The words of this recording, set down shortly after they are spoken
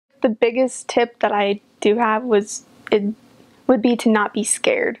the biggest tip that I do have would be to not be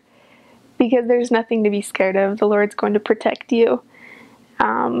scared, because there's nothing to be scared of. The Lord's going to protect you.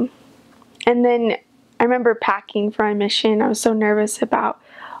 And then I remember packing for my mission. I was so nervous about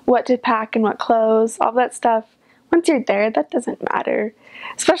what to pack and what clothes, all that stuff. Once you're there, that doesn't matter.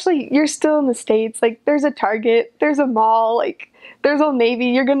 Especially, you're still in the States. Like, there's a Target, there's a mall, like, there's Old Navy,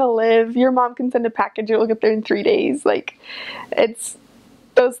 you're gonna live. Your mom can send a package, you'll get there in 3 days. Like, it's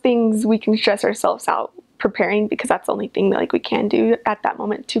those things we can stress ourselves out preparing, because that's the only thing that, like, we can do at that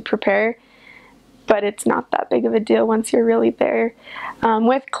moment to prepare. But it's not that big of a deal once you're really there.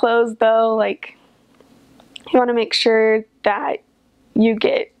 With clothes, though, like, you want to make sure that you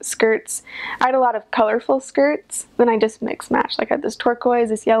get skirts. I had a lot of colorful skirts, then I just mix match. Like, I had this turquoise,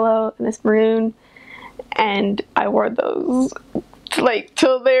 this yellow, and this maroon, and I wore those like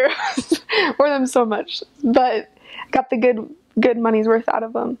till there. Wore them so much, but got the good money's worth out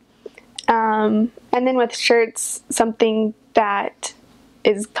of them. And then with shirts, something that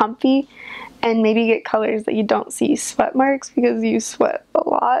is comfy, and maybe get colors that you don't see sweat marks, because you sweat a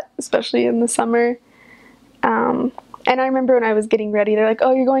lot, especially in the summer. And I remember when I was getting ready, they're like,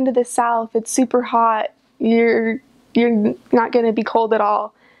 oh, you're going to the South, it's super hot, you're not going to be cold at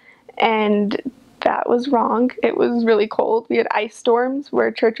all. And that was wrong. It was really cold. We had ice storms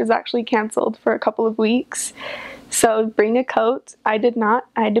where church was actually canceled for a couple of weeks. So bring a coat. I did not.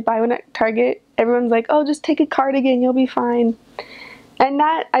 I had to buy one at Target. Everyone's like, oh, just take a cardigan, you'll be fine. And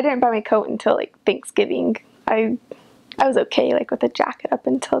I didn't buy my coat until like Thanksgiving. I was okay like with a jacket up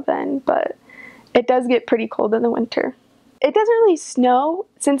until then, but it does get pretty cold in the winter. It doesn't really snow.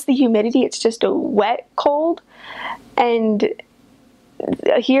 Since the humidity, it's just a wet cold. And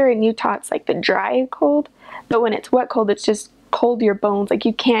here in Utah, it's like the dry cold. But when it's wet cold, it's just cold to your bones. Like,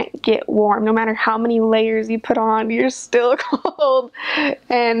 you can't get warm. No matter how many layers you put on, you're still cold.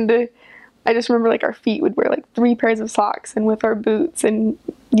 And I just remember, like, our feet would wear like 3 pairs of socks, and with our boots, and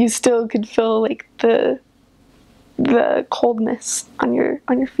you still could feel like the coldness on your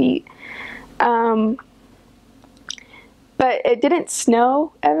feet. But it didn't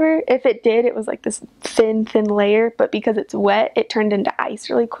snow ever. If it did, it was like this thin layer, but because it's wet, it turned into ice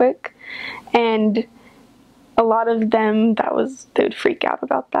really quick. And a lot of them, they would freak out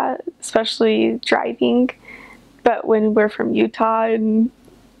about that, especially driving. But when we're from Utah, and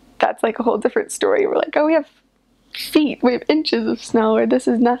that's like a whole different story. We're like, oh, we have feet, we have inches of snow, or this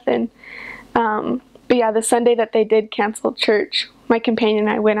is nothing. But yeah, the Sunday that they did cancel church, my companion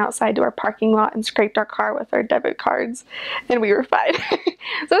and I went outside to our parking lot and scraped our car with our debit cards, and we were fine.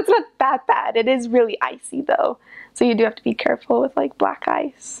 So it's not that bad. It is really icy though, so you do have to be careful with like black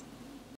ice.